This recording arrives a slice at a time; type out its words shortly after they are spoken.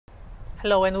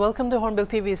Hello and welcome to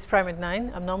HornbillTV's Prime at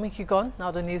 9. I'm Naomi Kikon.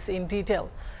 Now the news in detail.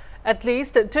 At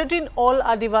least 13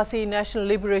 All-Adivasi National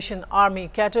Liberation Army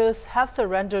cadres have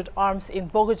surrendered arms in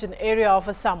Bogajan area of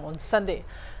Assam on Sunday.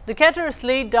 The cadres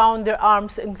laid down their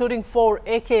arms, including 4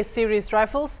 AK series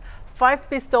rifles, 5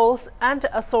 pistols and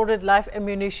assorted live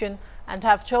ammunition, and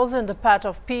have chosen the path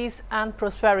of peace and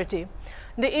prosperity.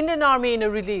 The Indian Army in a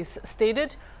release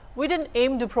stated, "With an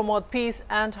aim to promote peace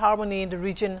and harmony in the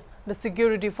region, the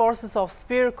security forces of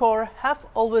Spear Corps have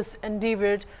always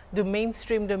endeavored to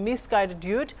mainstream the misguided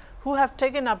youth who have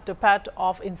taken up the path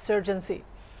of insurgency.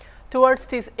 Towards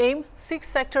this aim, 6th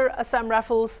Sector Assam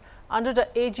Rifles, under the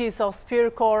aegis of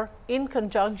Spear Corps, in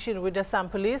conjunction with Assam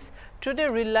Police, through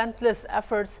their relentless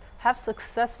efforts, have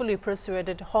successfully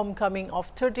persuaded homecoming of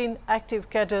 13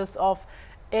 active cadres of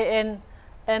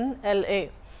ANNLA,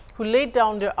 who laid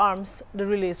down their arms," the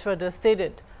release further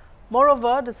stated.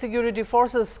 Moreover, the security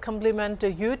forces compliment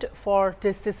the youth for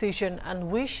this decision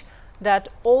and wish that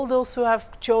all those who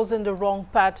have chosen the wrong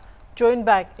path join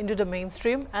back into the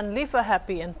mainstream and live a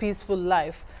happy and peaceful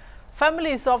life.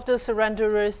 Families of the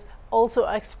surrenderers also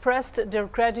expressed their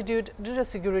gratitude to the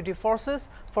security forces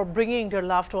for bringing their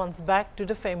loved ones back to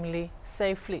the family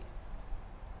safely.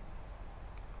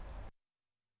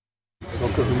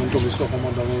 Dr. Himanta Biswa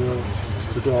Sarma ডাঙৰীয়াৰ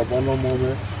যিটো আহ্বানৰ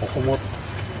মৰ্মে অসমত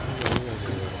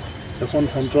এখন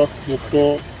সন্ত্ৰাসমুক্ত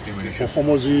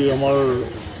অসমৰ যি আমাৰ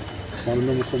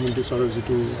মাননীয় মুখ্যমন্ত্ৰী ছাৰে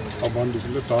যিটো আহ্বান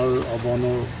দিছিলে তাৰ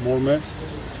আহ্বানৰ মৰ্মে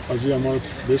আজি আমাৰ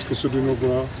বেছ কিছুদিনৰ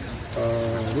পৰা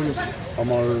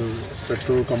আমাৰ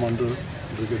ছেক্টৰ কমাণ্ডাৰ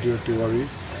ব্ৰিগেডিয়াৰ তিৱাৰী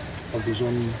আৰু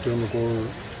দুজন তেওঁলোকৰ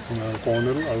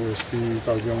কৰ্ণেল আৰু SP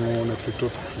কাৰ্বি আংলঙৰ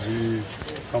নেতৃত্বত যি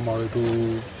আমাৰ এইটো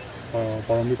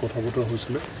প্ৰাৰম্ভিক কথা বতৰা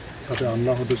হৈছিলে তাতে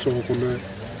আনলা সদস্যসকলে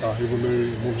আহিবলৈ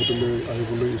মূল হোটেললৈ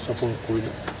আহিবলৈ ইচ্ছা প্ৰকাশ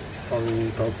কৰিলে আৰু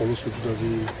তাৰ ফলশ্ৰুতিত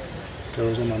আজি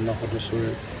 13জন আনলা সদস্যই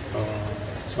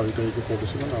 4 তাৰিখে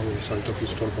কৰিছিলে আৰু 4টা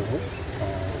পিষ্টল সহ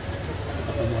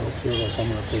অসম আৰক্ষী আৰু আছাম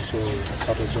ৰাইফলছৰ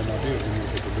 7 জমা দি আজি মূল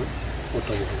হোটেললৈ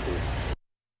প্ৰত্যাৱৰ্তন কৰিলে।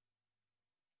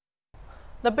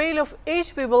 The bail of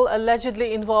 8 people allegedly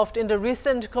involved in the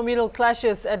recent communal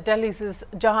clashes at Delhi's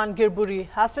Jahangirpuri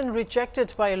has been rejected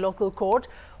by a local court,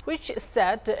 which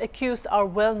said the accused are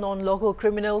well-known local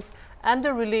criminals and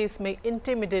the release may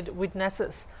intimidate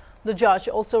witnesses. The judge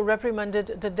also reprimanded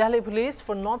the Delhi police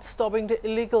for not stopping the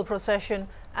illegal procession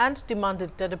and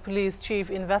demanded that the police chief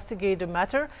investigate the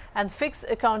matter and fix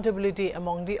accountability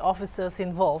among the officers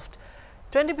involved.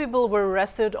 20 people were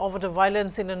arrested over the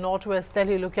violence in the northwest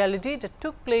Delhi locality that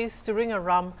took place during a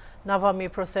Ram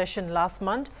Navami procession last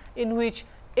month, in which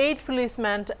 8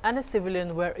 policemen and a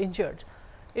civilian were injured.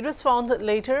 It was found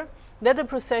later that the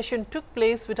procession took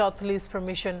place without police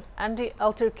permission and the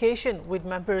altercation with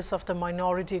members of the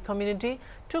minority community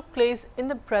took place in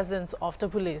the presence of the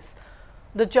police.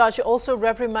 The judge also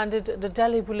reprimanded the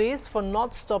Delhi police for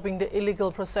not stopping the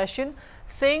illegal procession,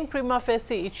 saying prima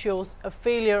facie it shows a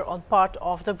failure on part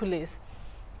of the police.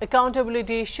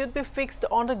 Accountability should be fixed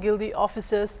on the guilty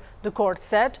officers, the court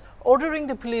said, ordering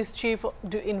the police chief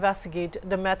to investigate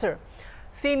the matter.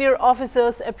 Senior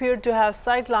officers appeared to have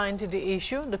sidelined the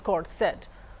issue, the court said.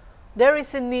 There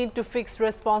is a need to fix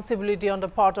responsibility on the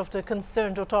part of the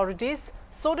concerned authorities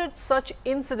so that such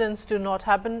incidents do not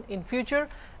happen in future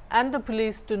and the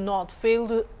police do not fail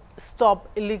to stop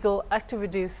illegal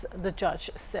activities, the judge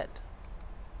said.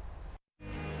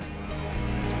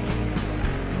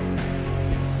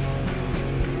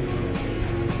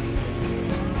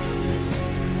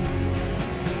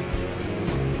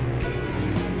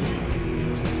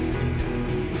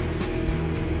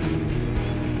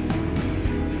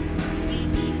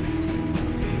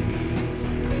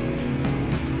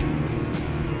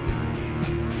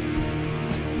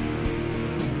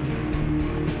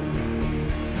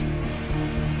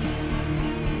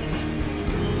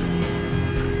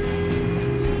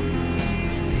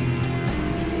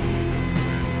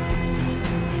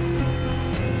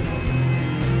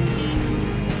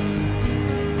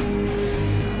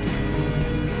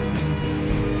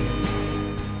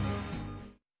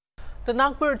 The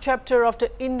Nagpur chapter of the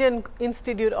Indian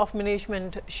Institute of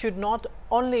Management should not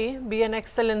only be an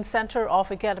excellent center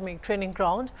of academic training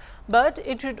ground, but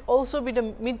it should also be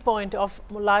the midpoint of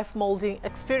life-molding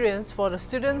experience for the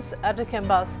students at the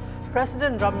campus,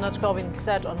 President Ramnath Kovind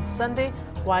said on Sunday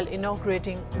while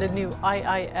inaugurating the new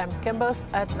IIM campus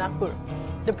at Nagpur.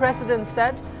 The President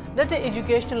said that the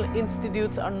educational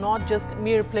institutes are not just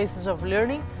mere places of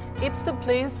learning, it's the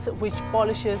place which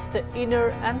polishes the inner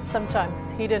and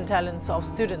sometimes hidden talents of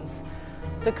students.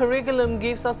 The curriculum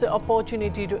gives us the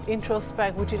opportunity to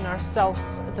introspect within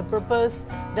ourselves the purpose,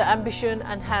 the ambition,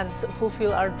 and hence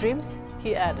fulfill our dreams,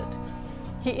 he added.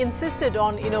 He insisted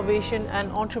on innovation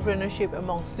and entrepreneurship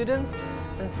among students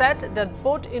and said that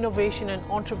both innovation and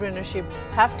entrepreneurship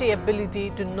have the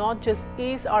ability to not just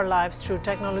ease our lives through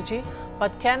technology,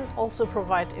 but can also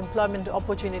provide employment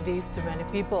opportunities to many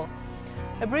people.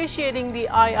 Appreciating the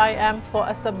IIM for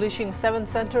establishing 7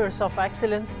 centers of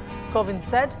excellence, Kovind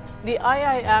said, the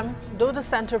IIM, though the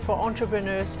Center for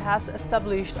Entrepreneurs has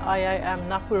established IIM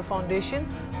Nagpur Foundation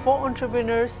for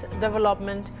Entrepreneurs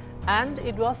Development, and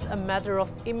it was a matter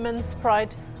of immense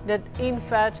pride that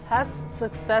INFAD has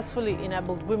successfully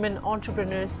enabled women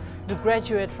entrepreneurs to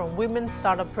graduate from Women's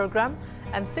Startup Program,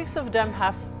 and 6 of them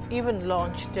have even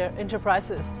launched their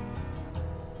enterprises.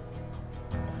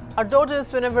 Our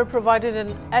daughters, whenever provided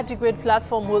an adequate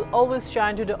platform, will always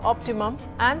shine to the optimum,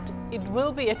 and it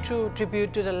will be a true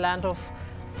tribute to the land of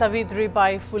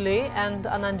Savitribai Phule and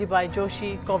Anandibai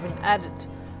Joshi, Kovind added.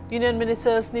 Union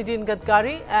Ministers Nitin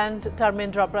Gadkari and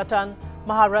Dharmendra Pradhan,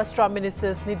 Maharashtra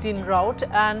Ministers Nitin Raut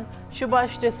and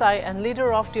Subhash Desai, and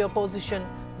Leader of the Opposition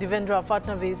Devendra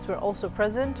Fadnavis were also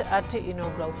present at the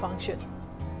inaugural function.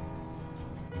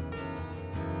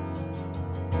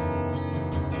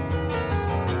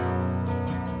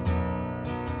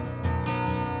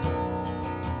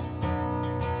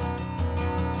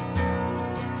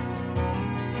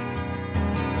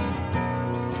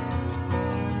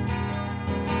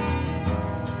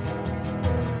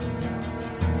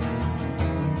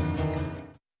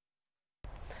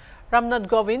 Ramnath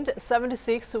Govind,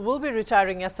 76, will be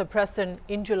retiring as the president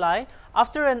in July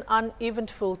after an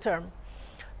uneventful term.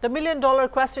 The million-dollar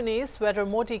question is whether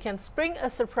Modi can spring a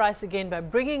surprise again by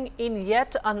bringing in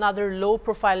yet another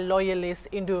low-profile loyalist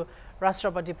into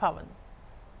Rashtrapati Bhavan.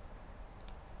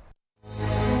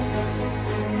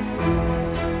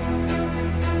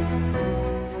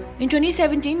 In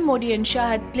 2017, Modi and Shah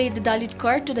had played the Dalit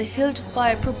card to the hilt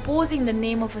by proposing the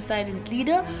name of a silent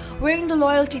leader wearing the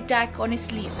loyalty tag on his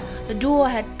sleeve. The duo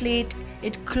had played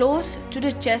it close to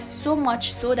the chest, so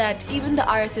much so that even the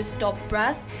RSS top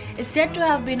brass is said to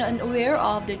have been unaware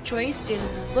of the choice till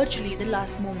virtually the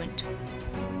last moment.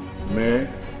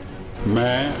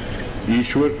 मैं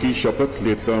ईश्वर की शपथ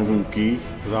लेता हूँ कि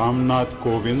रामनाथ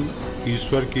कोविंद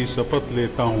ईश्वर की शपथ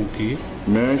लेता हूँ कि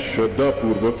मैं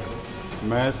श्रद्धापूर्वक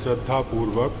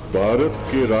भारत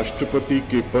के राष्ट्रपति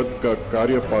के पद का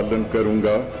कार्यपालन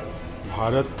करूँगा।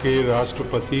 भारत के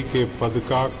राष्ट्रपति के पद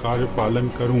का कार्यपालन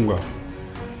करूँगा।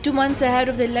 2 months ahead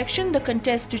of the election, the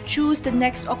contest to choose the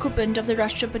next occupant of the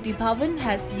Rashtrapati Bhavan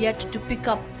has yet to pick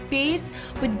up pace,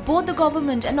 with both the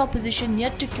government and opposition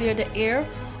yet to clear the air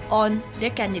on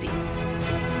their candidates.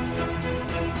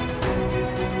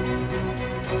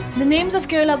 The names of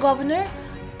Kerala Governor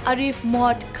Arif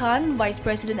Mohat Khan, Vice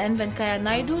President M. Venkaiah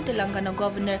Naidu, Telangana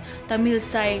Governor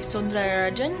Tamilisai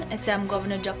Soundararajan, Assam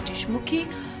Governor Jagdish Mukhi,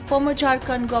 former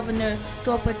Jharkhand Governor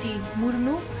Draupadi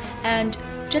Murmu, and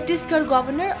Chhattisgarh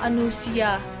Governor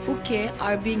Anusuya Uke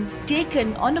are being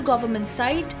taken on the government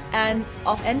side, and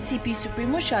of NCP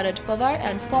Supremo Sharad Pawar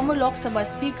and former Lok Sabha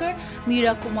Speaker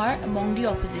Meera Kumar among the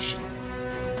opposition.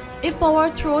 If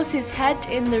Pawar throws his hat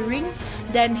in the ring,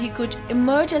 then he could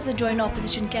emerge as a joint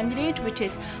opposition candidate with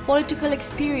his political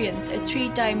experience, a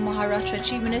 3-time Maharashtra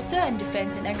Chief Minister and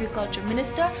Defence and Agriculture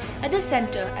Minister at the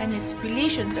centre, and his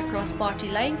relations across party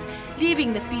lines,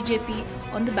 leaving the BJP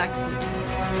on the back foot.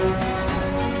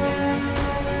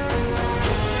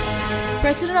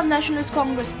 President of Nationalist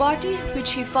Congress Party,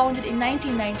 which he founded in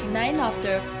 1999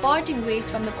 after parting ways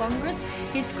from the Congress,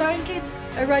 he is currently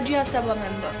a Rajya Sabha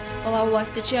member. Pawar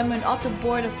was the chairman of the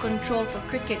Board of Control for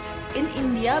Cricket in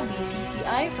India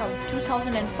 (BCCI) from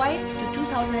 2005 to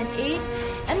 2008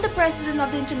 and the president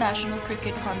of the International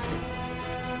Cricket Council.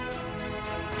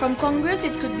 From Congress,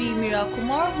 it could be Meera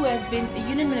Kumar, who has been a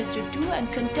union minister too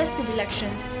and contested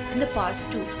elections in the past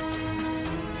too.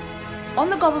 On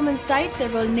the government side,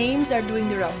 several names are doing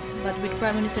the rounds, but with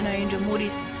Prime Minister Narendra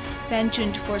Modi's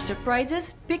penchant for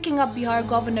surprises, picking up Bihar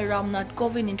Governor Ramnath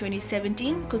Kovind in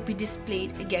 2017 could be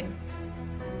displayed again.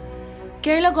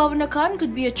 Kerala Governor Khan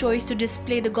could be a choice to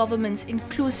display the government's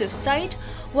inclusive side,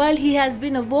 while he has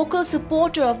been a vocal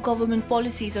supporter of government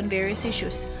policies on various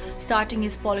issues. Starting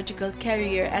his political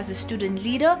career as a student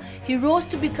leader, he rose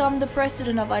to become the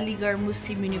president of Aligarh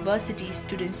Muslim University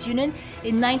Students' Union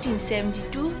in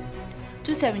 1972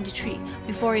 to 73,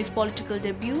 before his political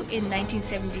debut in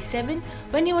 1977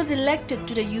 when he was elected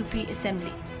to the UP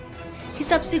Assembly. He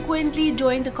subsequently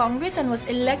joined the Congress and was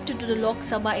elected to the Lok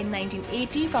Sabha in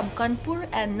 1980 from Kanpur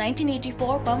and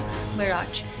 1984 from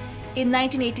Meerut. In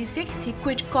 1986, he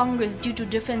quit Congress due to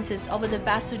differences over the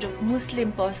passage of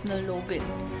Muslim Personal Law Bill,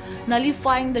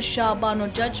 nullifying the Shah Bano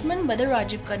judgment by the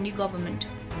Rajiv Gandhi government.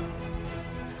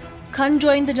 Khan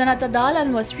joined the Janata Dal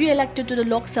and was re-elected to the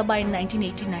Lok Sabha in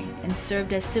 1989 and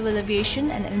served as Civil Aviation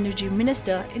and Energy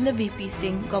Minister in the VP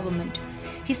Singh government.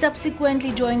 He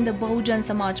subsequently joined the Bahujan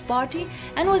Samaj Party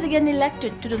and was again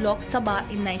elected to the Lok Sabha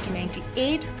in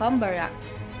 1998 from Barak.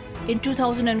 In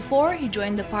 2004, he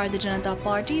joined the Bharatiya Janata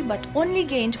Party but only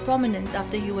gained prominence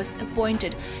after he was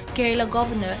appointed Kerala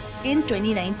Governor in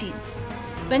 2019.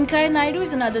 Venkaiah Naidu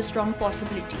is another strong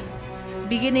possibility.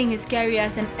 Beginning his career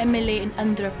as an MLA in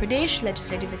Andhra Pradesh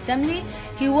Legislative Assembly,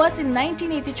 he was in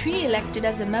 1983 elected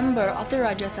as a member of the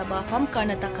Rajya Sabha from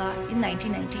Karnataka in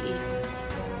 1998.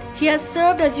 He has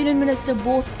served as Union Minister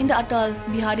both in the Atal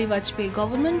Bihari Vajpayee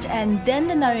government and then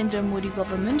the Narendra Modi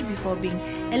government before being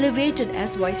elevated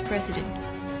as Vice President.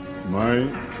 मैं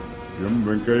M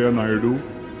Venkaiah Naidu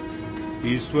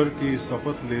ईश्वर की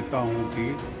शपथ लेता हूँ कि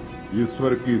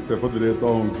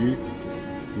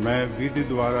मैं विधि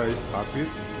द्वारा स्थापित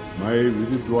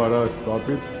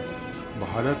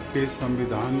भारत के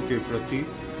संविधान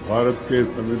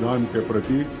के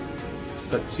प्रति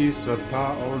सच्ची श्रद्धा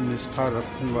और निष्ठा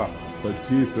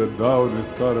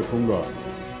रखूंगा।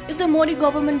 If the Modi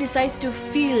government decides to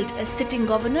field a sitting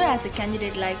governor as a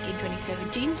candidate like in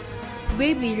 2017,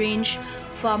 probably range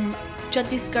from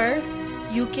Chhattisgarh,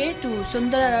 UK to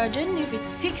Sundararajan if it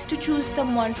seeks to choose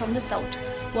someone from the south,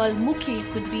 while Mukhi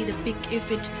could be the pick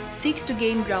if it seeks to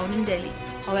gain ground in Delhi.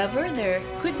 However, there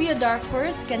could be a dark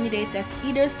horse candidates as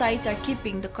either sides are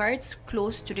keeping the cards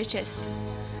close to the chest.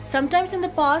 Sometimes in the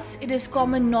past, it is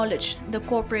common knowledge the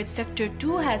corporate sector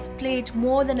too has played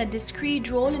more than a discreet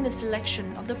role in the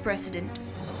selection of the president.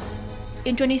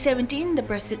 In 2017, the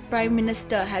Prime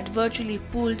Minister had virtually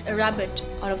pulled a rabbit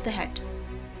out of the hat.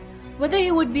 Whether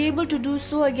he would be able to do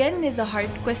so again is a hard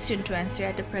question to answer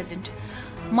at the present.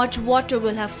 Much water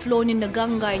will have flown in the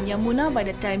Ganga and Yamuna by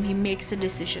the time he makes a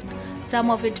decision, some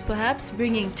of it perhaps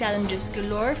bringing challenges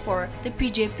galore for the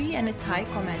BJP and its high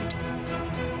command.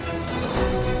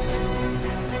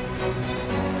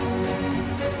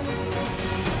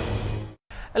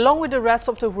 Along with the rest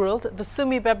of the world, the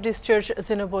Sumi Baptist Church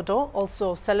Zinobodo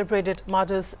also celebrated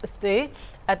Mother's Day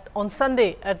on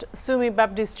Sunday at Sumi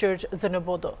Baptist Church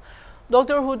Zinobodo.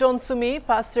 Dr. Hudon Sumi,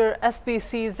 Pastor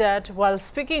SPCZ, while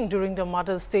speaking during the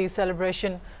Mother's Day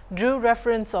celebration, drew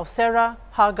reference of Sarah,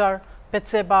 Hagar,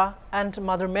 Bethsheba, and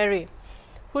Mother Mary.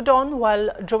 Hudon, while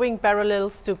drawing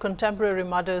parallels to contemporary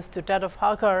mothers to that of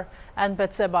Hagar and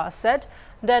Bethsheba, said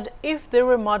that if there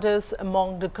were mothers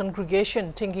among the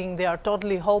congregation thinking they are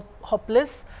totally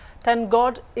hopeless, then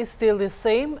God is still the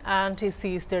same and He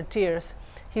sees their tears.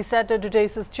 He said that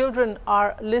today's children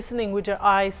are listening with their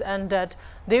eyes and that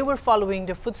they were following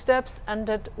the footsteps and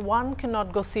that one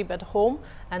cannot gossip at home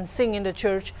and sing in the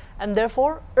church, and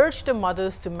therefore urged the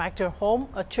mothers to make their home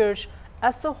a church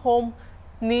as the home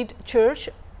need church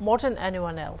more than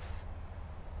anyone else.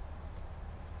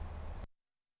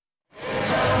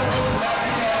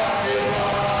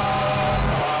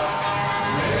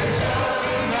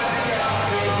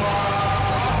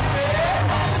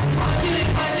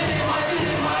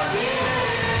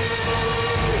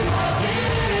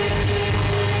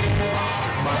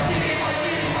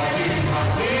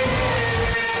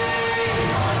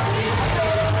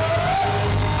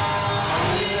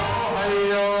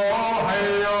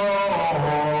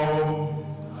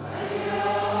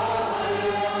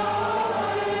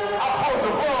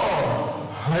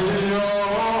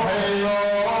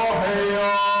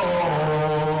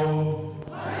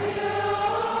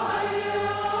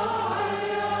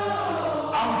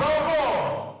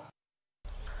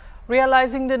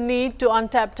 Realizing the need to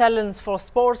untap talents for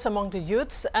sports among the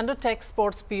youths and to take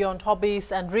sports beyond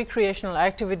hobbies and recreational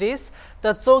activities,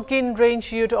 the Dzogin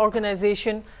Range Youth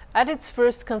Organization at its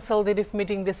first consultative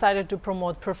meeting decided to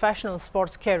promote professional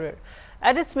sports career.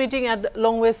 At its meeting at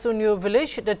Longwe Sunyo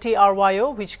village, the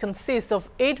TRYO, which consists of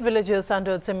 8 villages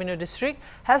under Zemino district,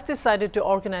 has decided to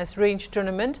organize range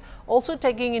tournament, also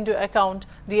taking into account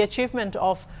the achievement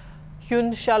of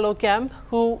Hyun Shalo Camp,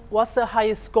 who was the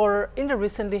highest scorer in the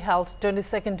recently held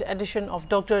 22nd edition of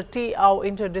Dr. T. Au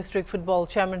Inter-District Football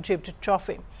Championship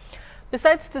Trophy.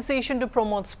 Besides decision to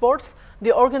promote sports,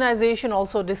 the organization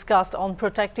also discussed on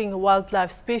protecting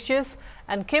wildlife species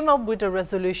and came up with a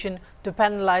resolution to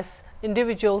penalize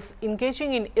individuals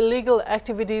engaging in illegal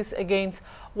activities against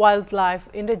wildlife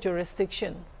in the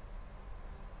jurisdiction.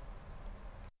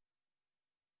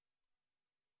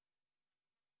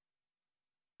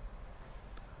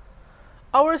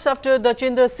 Hours after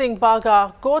Dachinder Singh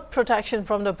Baga got protection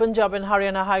from the Punjab and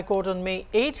Haryana High Court on May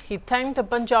 8, he thanked the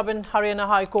Punjab and Haryana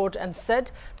High Court and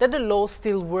said that the law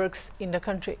still works in the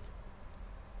country.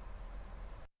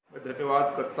 मैं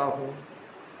धन्यवाद करता हूं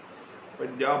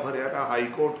Punjab Haryana high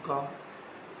court का,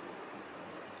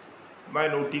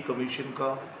 minority commission का,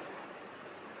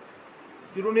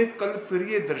 जिन्होंने कल फिर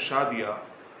ये दर्शा दिया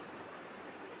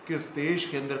कि इस देश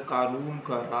के अंदर कानून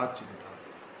का राज चलता है।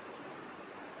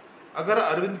 अगर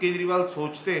अरविंद केजरीवाल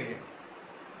सोचते हैं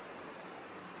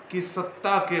कि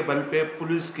सत्ता के बल पे,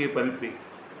 पुलिस के बल पे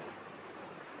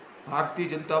भारतीय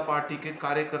जनता पार्टी के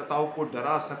कार्यकर्ताओं को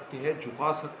डरा सकते हैं,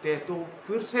 झुका सकते हैं, तो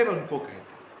फिर से मैं उनको कहता हूं,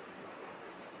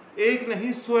 एक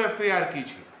नहीं 100 FIR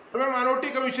कीजिए। मैं माइनॉरिटी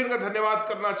कमीशन का धन्यवाद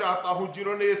करना चाहता हूं,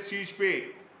 जिन्होंने इस चीज पे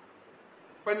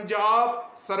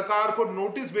पंजाब सरकार को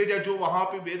नोटिस भेजा, जो वहां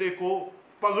पे मेरे को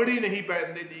पगड़ी नहीं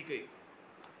पहनने दी गई।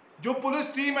 जो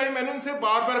पुलिस टीम आई, मैंने उनसे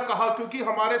बार बार कहा, क्योंकि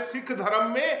हमारे सिख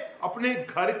धर्म में अपने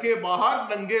घर के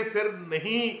बाहर नंगे सिर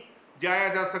नहीं जाया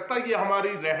जा सकता, ये हमारी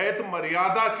रहत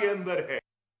मर्यादा के अंदर है।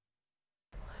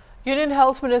 Union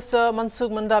Health Minister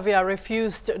Mansukh Mandavia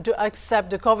refused to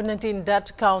accept the COVID-19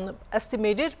 death count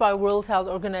estimated by World Health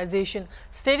Organization,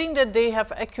 stating that they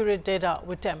have accurate data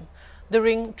with them.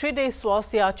 During 3 days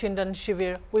Swasthya Chintan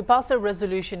Shivir, we passed a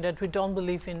resolution that we don't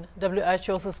believe in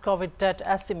WHO's COVID death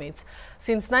estimates.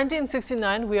 Since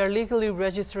 1969, we are legally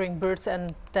registering births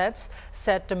and deaths,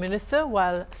 said the minister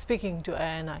while speaking to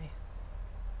ANI.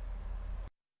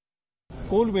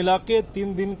 कुल मिला के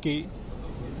 3 दिन की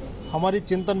हमारी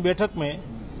चिंतन बैठक में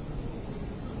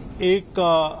एक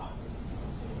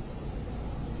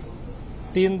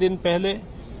 3 दिन पहले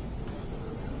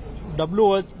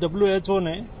WHO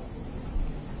ने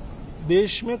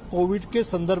देश में कोविड के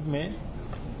संदर्भ में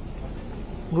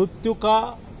मृत्यु का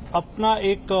अपना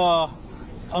एक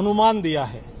अनुमान दिया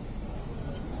है,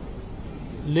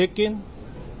 लेकिन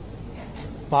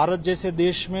भारत जैसे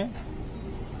देश में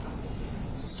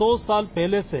 100 साल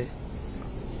पहले से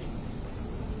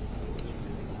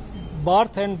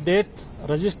birth and death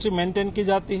registry maintain की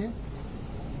जाती है।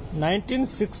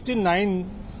 1969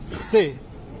 से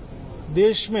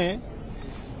देश में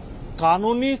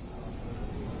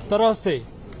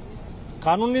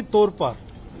कानूनी तौर पर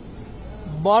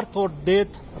बर्थ और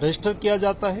डेथ रजिस्टर किया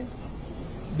जाता है।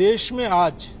 देश में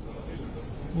आज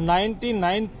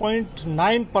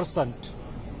 99.9%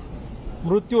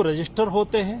 मृत्यु रजिस्टर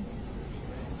होते हैं।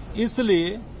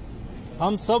 इसलिए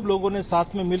हम सब लोगों ने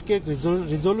साथ में मिलकर एक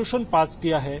रिजोल्यूशन पास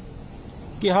किया है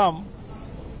कि हम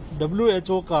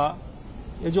WHO का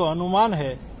ये जो अनुमान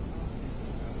है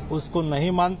उसको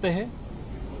नहीं मानते हैं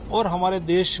और हमारे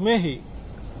देश में ही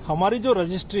हमारी जो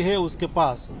रजिस्ट्री है उसके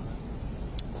पास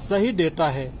सही डेटा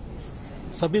है।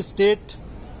 सभी स्टेट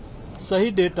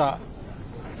सही डेटा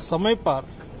समय पर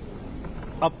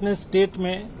अपने स्टेट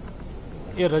में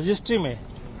ये रजिस्ट्री में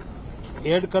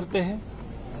ऐड करते हैं।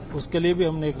 उसके लिए भी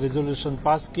हमने एक रेजोल्यूशन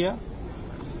पास किया।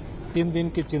 3 दिन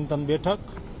की चिंतन बैठक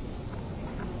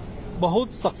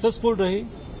बहुत सक्सेसफुल रही।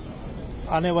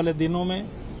 आने वाले दिनों में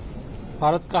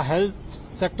भारत का हेल्थ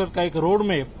सेक्टर का एक रोड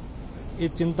मैप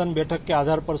इस चिंतन बैठक के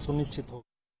आधार पर सुनिश्चित होगा।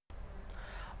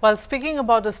 While speaking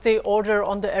about the stay order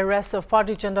on the arrest of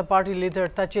Bharatiya Janata Party leader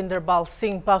Tajinder Pal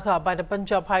Singh Bagha by the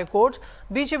Punjab High Court,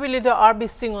 BJP leader RB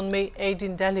Singh on May 8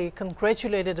 in Delhi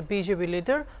congratulated the BJP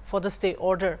leader for the stay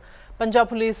order. Punjab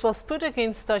police was put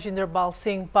against Tajinder Pal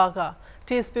Singh Bagha.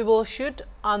 These people should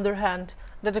understand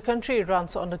that the country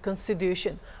runs on the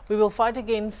constitution. We will fight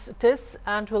against this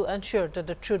and will ensure that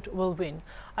the truth will win.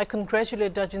 I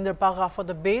congratulate Tajinder Bagha for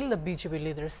the bail, the BJP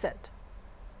leader said.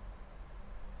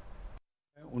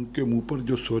 उनके मुंह पर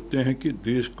जो सोचते हैं कि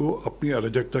देश को अपनी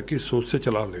अराजकता की सोच से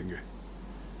चला लेंगे,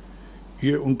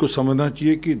 ये उनको समझना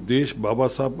चाहिए कि देश बाबा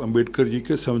साहब अम्बेडकर जी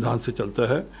के संविधान से चलता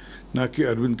है, ना कि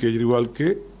अरविंद केजरीवाल के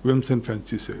विम्स एंड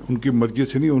फैंसी से। उनकी मर्जी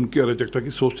से नहीं, उनकी अराजकता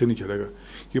की सोच से नहीं चलेगा।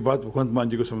 ये बात भगवंत मान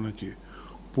जी को समझना चाहिए।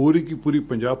 पूरी की पूरी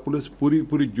पंजाब पुलिस, पूरी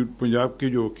पंजाब के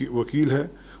जो वकील है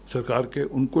सरकार के,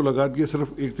 उनको लगा दिया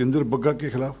सिर्फ एक तजिंदर बग्गा के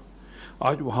खिलाफ।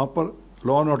 आज वहाँ पर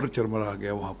लॉ एंड ऑर्डर चरमरा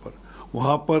गया।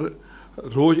 वहाँ पर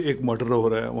रोज एक मर्डर हो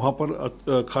रहा है। वहाँ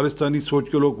पर खालिस्तानी सोच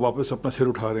के लोग वापस अपना सिर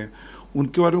उठा रहे हैं।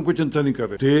 उनके बारे में कोई चिंता नहीं कर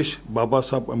रहे। देश बाबा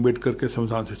साहब अम्बेडकर के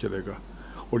संविधान से चलेगा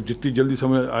और जितनी जल्दी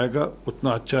समय आएगा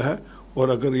उतना अच्छा है। और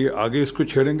अगर ये आगे इसको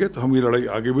छेड़ेंगे तो हम ये लड़ाई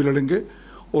आगे भी लड़ेंगे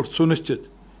और सुनिश्चित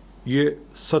ये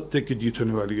सत्य की जीत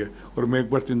होने वाली है। और मैं एक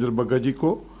बार तजिंदर बग्गा जी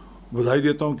को बधाई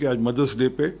देता हूँ कि आज मदर्स डे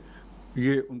पे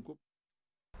ये उनको।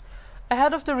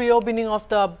 Ahead of the reopening of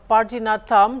the Badrinath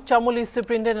Dham, Chamoli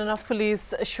Superintendent of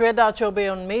Police Shweta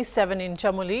Chobe on May 7 in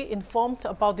Chamoli informed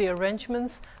about the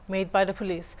arrangements made by the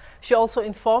police. She also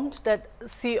informed that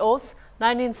COs,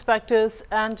 9 inspectors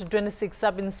and 26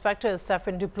 sub-inspectors have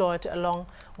been deployed along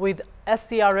with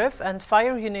SDRF and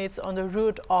fire units on the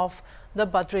route of the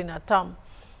Badrinath Dham.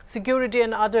 Security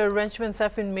and other arrangements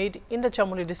have been made in the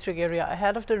Chamoli district area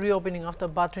ahead of the reopening of the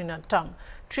Badrinath Dham.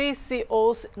 3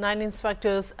 COs, 9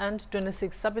 inspectors and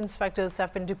 26 sub-inspectors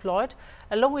have been deployed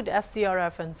along with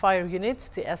SDRF and fire units,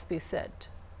 the SP said.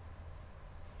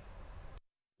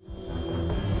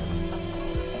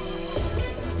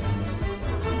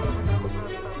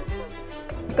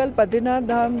 कल बद्रीनाथ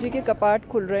धाम जी के कपाट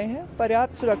खुल रहे हैं।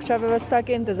 पर्याप्त सुरक्षा व्यवस्था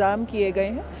के इंतजाम किए गए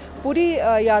हैं। पूरी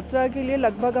यात्रा के लिए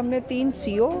लगभग हमने 3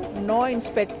 CO, 9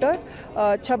 इंस्पेक्टर,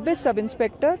 26 सब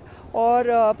इंस्पेक्टर और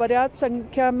पर्याप्त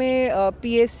संख्या में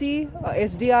PAC,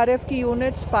 SDRF की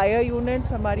यूनिट्स, फायर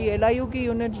यूनिट्स, हमारी LIU की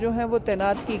यूनिट्स जो हैं वो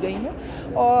तैनात की गई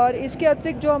हैं। और इसके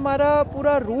अतिरिक्त जो हमारा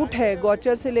पूरा रूट है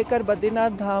गौचर से लेकर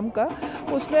बद्रीनाथ धाम का,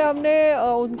 उसमें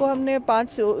हमने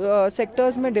 5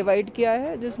 सेक्टर्स में डिवाइड किया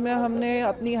है, जिसमें हमने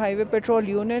अपनी हाईवे पेट्रोल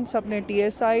यूनिट्स, अपने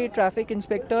TSI, ट्रैफिक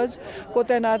इंस्पेक्टर्स को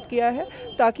तैनात किया है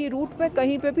ताकि रूट में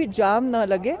कहीं पे भी जाम ना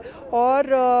लगे।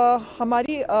 और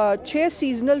हमारी 6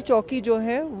 सीजनल चौकी जो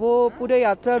हैं वो पूरे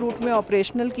यात्रा रूट में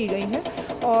ऑपरेशनल की गई हैं।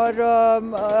 और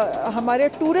हमारे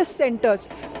टूरिस्ट सेंटर्स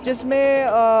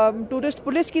जिसमें टूरिस्ट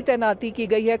पुलिस की तैनाती की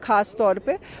गई है ख़ास तौर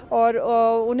पे, और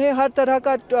उन्हें हर तरह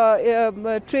का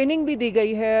ट्रेनिंग भी दी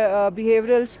गई है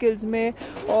बिहेवियरल स्किल्स में,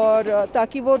 और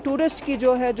ताकि वो टूरिस्ट की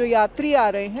जो यात्री आ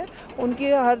रहे हैं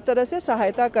उनकी हर तरह से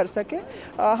सहायता कर सके।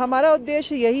 हमारा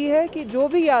उद्देश्य यही है कि जो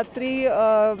भी यात्री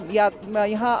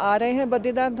यहाँ आ रहे हैं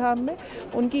बद्रीनाथ धाम में,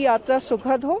 उनकी यात्रा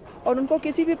सुखद हो और उनको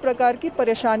किसी भी प्रकार की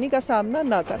परेशानी का सामना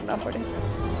ना करना पड़े।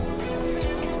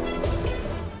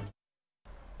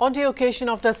 On the occasion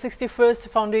of the 61st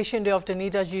Foundation Day of the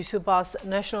Netaji Subhas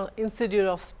National Institute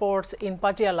of Sports in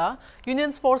Patiala,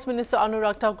 Union Sports Minister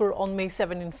Anurag Thakur on May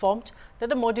 7 informed that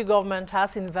the Modi government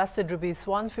has invested Rs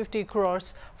 150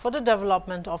 crores for the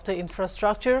development of the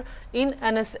infrastructure in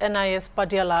NSNIS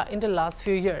Patiala in the last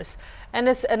few years.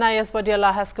 NSNIS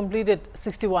Patiala has completed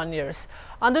 61 years.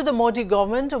 Under the Modi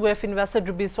government, we have invested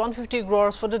Rs 150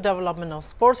 crores for the development of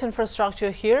sports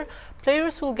infrastructure here.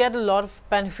 Players will get a lot of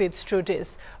benefits through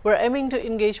this. We're aiming to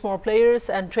engage more players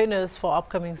and trainers for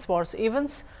upcoming sports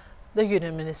events, the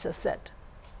Union Minister said.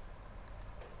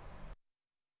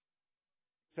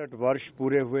 60 वर्ष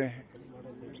पूरे हुए हैं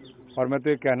और मैं तो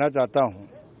ये कहना चाहता हूँ,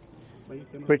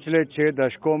 पिछले 6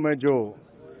 दशकों में जो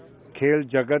खेल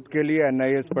जगत के लिए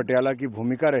NIS पटियाला की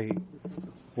भूमिका रही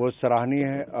वो सराहनीय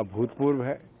है, अभूतपूर्व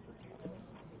है।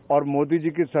 और मोदी जी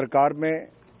की सरकार में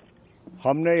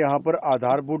हमने यहाँ पर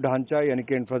आधारभूत ढांचा यानी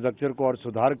कि इंफ्रास्ट्रक्चर को और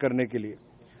सुधार करने के लिए,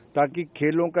 ताकि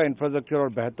खेलों का इंफ्रास्ट्रक्चर और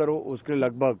बेहतर हो, उसके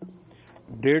लगभग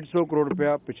 150 करोड़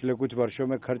रुपया पिछले कुछ वर्षों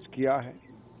में खर्च किया है।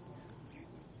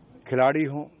 खिलाड़ी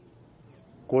हों,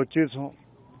 कोचेस हों,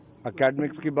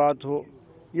 एकेडमिक्स की बात हो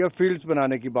या फील्ड्स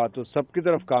बनाने की बात हो, सबकी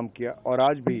तरफ काम किया। और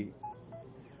आज भी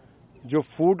जो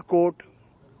फूड कोर्ट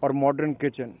और मॉडर्न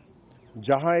किचन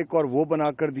जहां एक और वो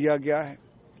बनाकर दिया गया है,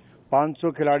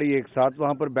 500 खिलाड़ी एक साथ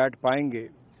वहां पर बैठ पाएंगे,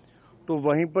 तो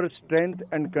वहीं पर स्ट्रेंथ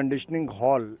एंड कंडीशनिंग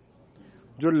हॉल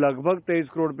जो लगभग 23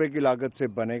 करोड़ रुपए की लागत से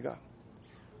बनेगा,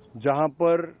 जहां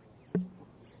पर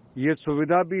ये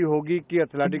सुविधा भी होगी कि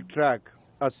एथलेटिक ट्रैक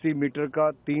 80 मीटर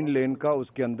का 3 लेन का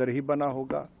उसके अंदर ही बना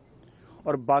होगा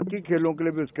और बाकी खेलों के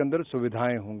लिए भी उसके अंदर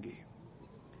सुविधाएं होंगी।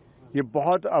 ये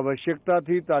बहुत आवश्यकता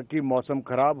थी ताकि मौसम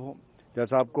खराब हो।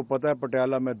 जैसा आपको पता है,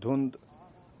 पटियाला में धुंध,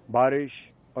 बारिश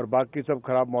और बाकी सब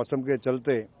खराब मौसम के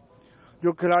चलते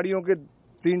जो खिलाड़ियों के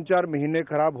 3-4 महीने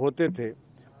खराब होते थे,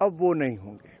 अब वो नहीं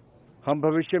होंगे। हम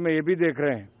भविष्य में ये भी देख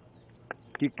रहे हैं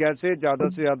कि कैसे ज़्यादा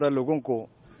से ज़्यादा लोगों को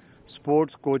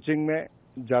स्पोर्ट्स कोचिंग में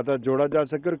ज़्यादा जोड़ा जा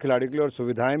सके और खिलाड़ी के लिए और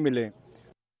सुविधाएं मिलें।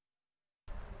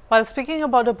 While speaking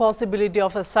about the possibility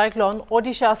of a cyclone,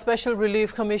 Odisha Special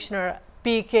Relief Commissioner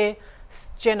P.K.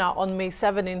 Chena on May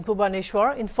 7 in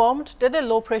Bhubaneswar informed that the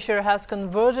low pressure has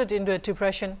converted into a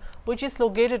depression which is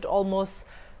located almost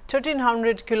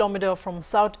 1300 km from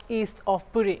southeast of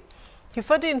Puri. He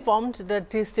further informed that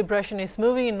this depression is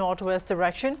moving in northwest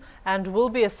direction and will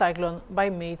be a cyclone by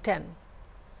May 10.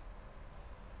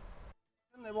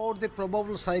 About the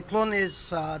probable cyclone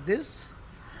is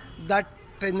that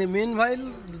in the meanwhile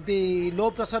the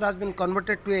low pressure has been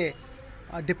converted to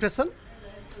a depression,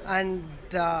 and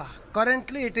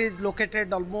currently it is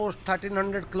located almost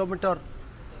 1300 km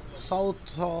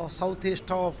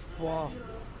southeast of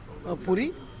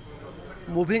Puri,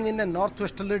 moving in a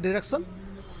northwesterly direction.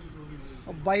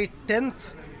 By 10th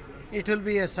it will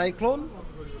be a cyclone,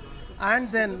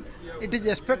 and then it is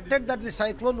expected that the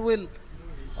cyclone will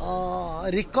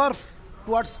recurve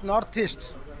towards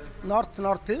northeast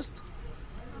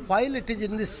while it is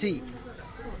in the sea,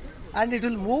 and it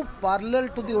will move parallel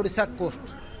to the Odisha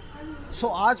coast. So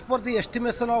as per the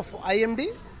estimation of IMD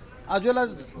as well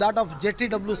as that of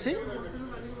JTWC,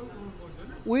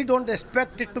 we don't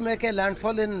expect it to make a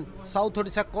landfall in South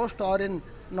Odisha coast or in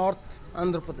North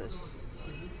Andhra Pradesh.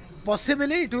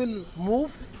 Possibly it will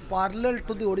move parallel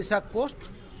to the Odisha coast,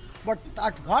 but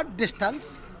at what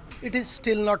distance it is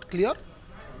still not clear.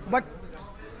 But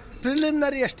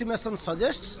preliminary estimation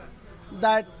suggests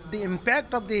that the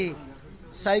impact of the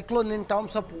cyclone in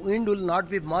terms of wind will not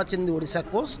be much in the Odisha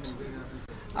coast.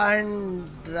 And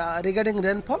regarding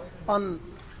rainfall, on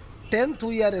 10th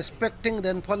we are expecting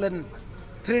rainfall in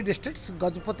 3 districts,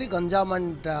 Gajapati, Ganjam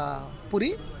and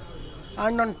Puri.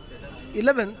 And on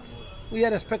 11th we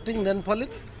are expecting rainfall in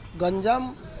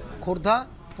Ganjam, Khordha,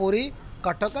 Puri,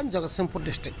 Cuttack and Jagatsinghpur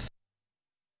districts.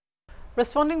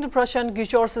 Responding to Prashant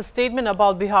Kishore's statement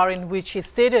about Bihar, in which he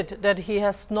stated that he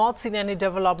has not seen any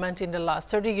development in the last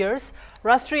 30 years,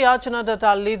 Rashtriya Janata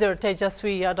Dal leader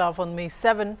Tejaswi Yadav on May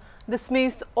 7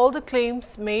 dismissed all the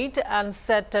claims made and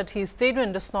said that his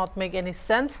statement does not make any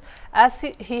sense as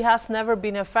he has never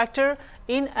been a factor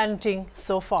in anything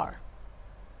so far.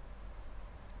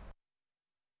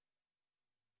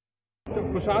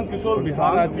 Prashant Kishor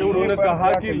Bihar आए थे, उन्होंने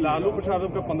कहा कि लालू प्रसाद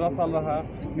का 15 साल रहा,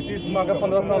 नीतीश कुमार का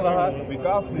 15 साल रहा,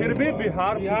 फिर भी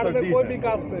बिहार में कोई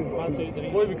विकास नहीं,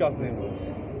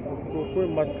 कोई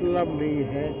मतलब नहीं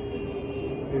है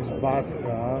इस बात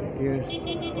का कि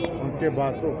उनके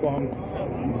बातों को हम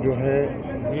जो है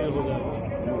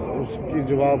उसकी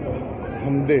जवाब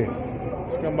हम दे,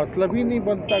 इसका मतलब ही नहीं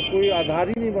बनता, कोई आधार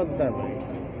ही नहीं बनता है।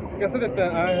 कैसे देखते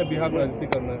हैं आए हैं बिहार में राजनीति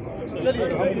करना?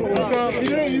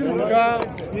 उनका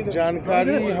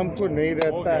जानकारी हमको नहीं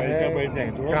रहता है,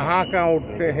 कहाँ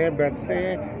उठते हैं बैठते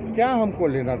हैं, क्या हमको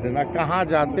लेना देना, कहाँ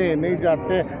जाते हैं नहीं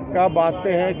जाते, कब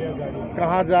आते हैं,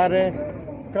 कहाँ जा रहे हैं,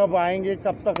 कब आएंगे,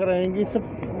 कब तक रहेंगे, सब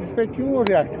पे क्यों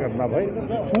रिएक्ट करना भाई?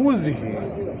 फूल्स ही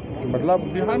मतलब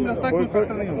बिहार में कोई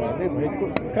फैक्टर नहीं हुआ भाई,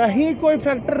 कहीं कोई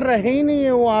फैक्टर रहे ही नहीं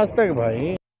है वो आज तक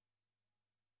भाई।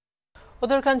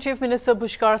 Uttarakhand Chief Minister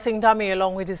Pushkar Singh Dhami,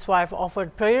 along with his wife,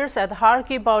 offered prayers at Har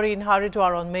Ki Bauri in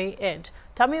Haridwar on May 8.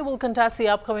 Dhami will contest the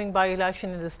upcoming by-election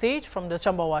in the state from the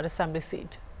Chambawat Assembly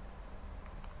seat.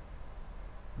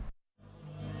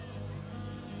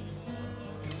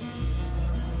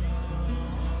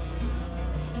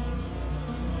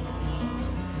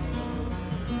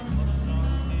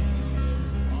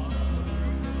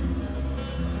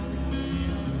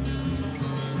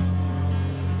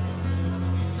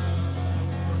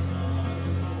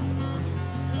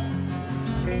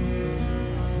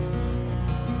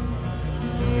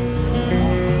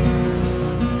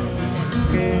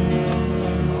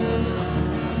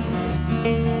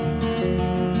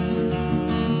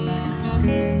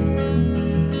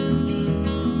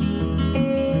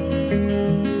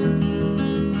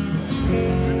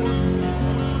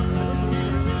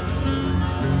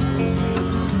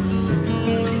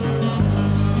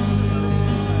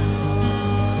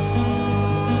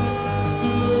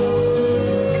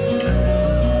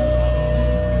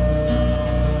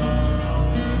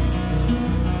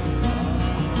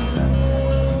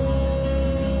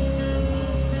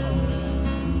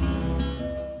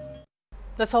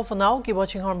 That's all for now. Keep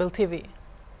watching Hornbill TV.